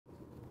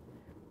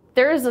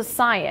there is a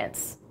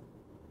science.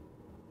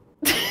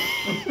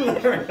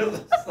 There is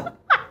a science.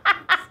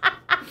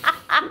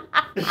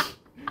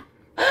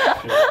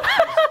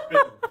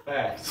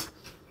 Facts.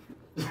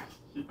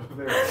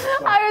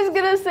 I was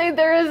gonna say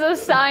there is a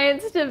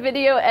science to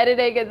video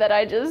editing and then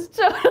I just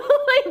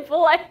totally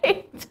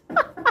blanked.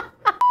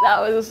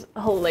 That was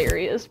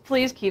hilarious.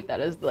 Please keep that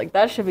as, like,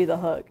 that should be the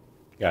hook.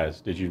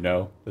 Guys, did you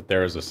know that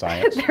there is a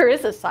science? There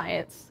is a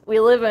science. We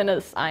live in a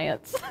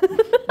science.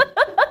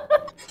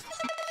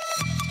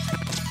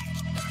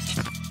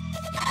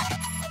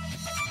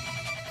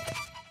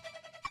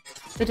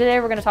 So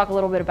today we're going to talk a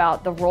little bit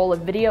about the role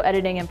of video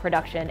editing and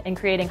production in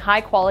creating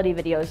high quality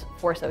videos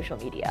for social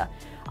media.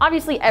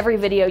 Obviously, every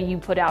video you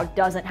put out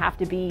doesn't have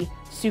to be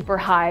super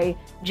high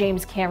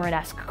James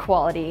Cameron-esque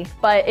quality,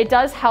 but it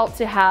does help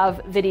to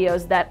have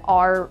videos that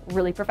are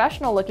really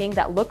professional looking,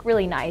 that look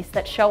really nice,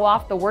 that show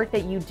off the work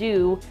that you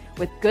do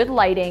with good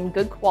lighting,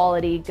 good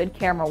quality, good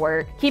camera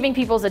work. Keeping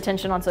people's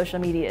attention on social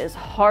media is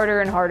harder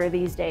and harder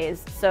these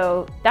days,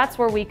 so that's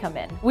where we come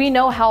in. We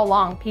know how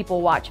long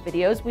people watch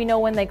videos, we know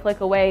when they click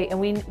away, and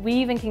we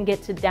even can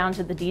get down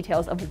to the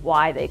details of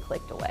why they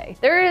clicked away.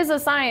 There is a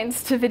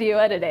science to video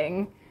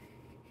editing.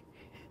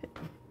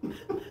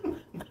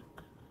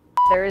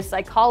 There is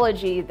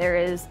psychology, there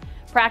is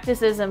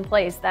practices in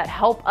place that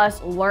help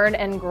us learn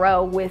and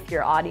grow with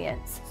your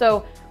audience.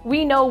 So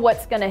we know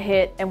what's gonna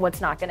hit and what's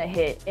not gonna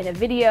hit in a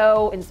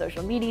video, in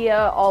social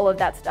media, all of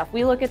that stuff.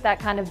 We look at that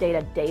kind of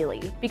data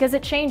daily because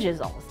it changes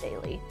almost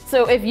daily.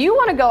 So if you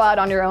wanna go out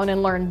on your own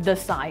and learn the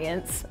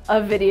science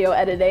of video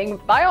editing,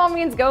 by all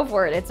means go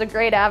for it. It's a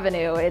great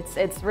avenue.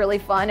 It's really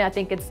fun. I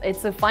think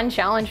it's a fun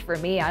challenge for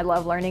me. I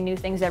love learning new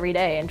things every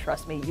day, and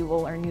trust me, you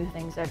will learn new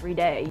things every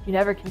day. You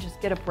never can just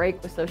get a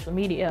break with social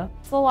media.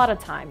 It's a lot of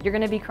time. You're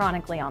gonna be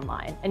chronically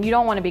online, and you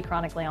don't wanna be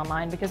chronically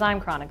online because I'm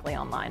chronically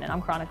online and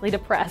I'm chronically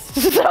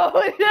depressed.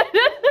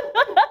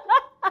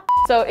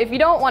 So if you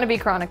don't want to be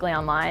chronically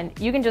online,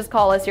 you can just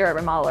call us here at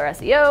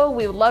RemodelerSEO.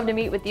 We would love to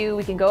meet with you.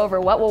 We can go over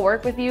what will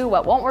work with you,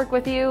 what won't work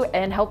with you,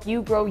 and help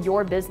you grow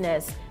your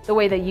business the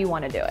way that you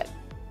want to do it.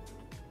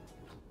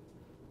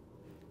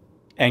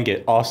 And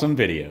get awesome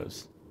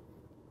videos.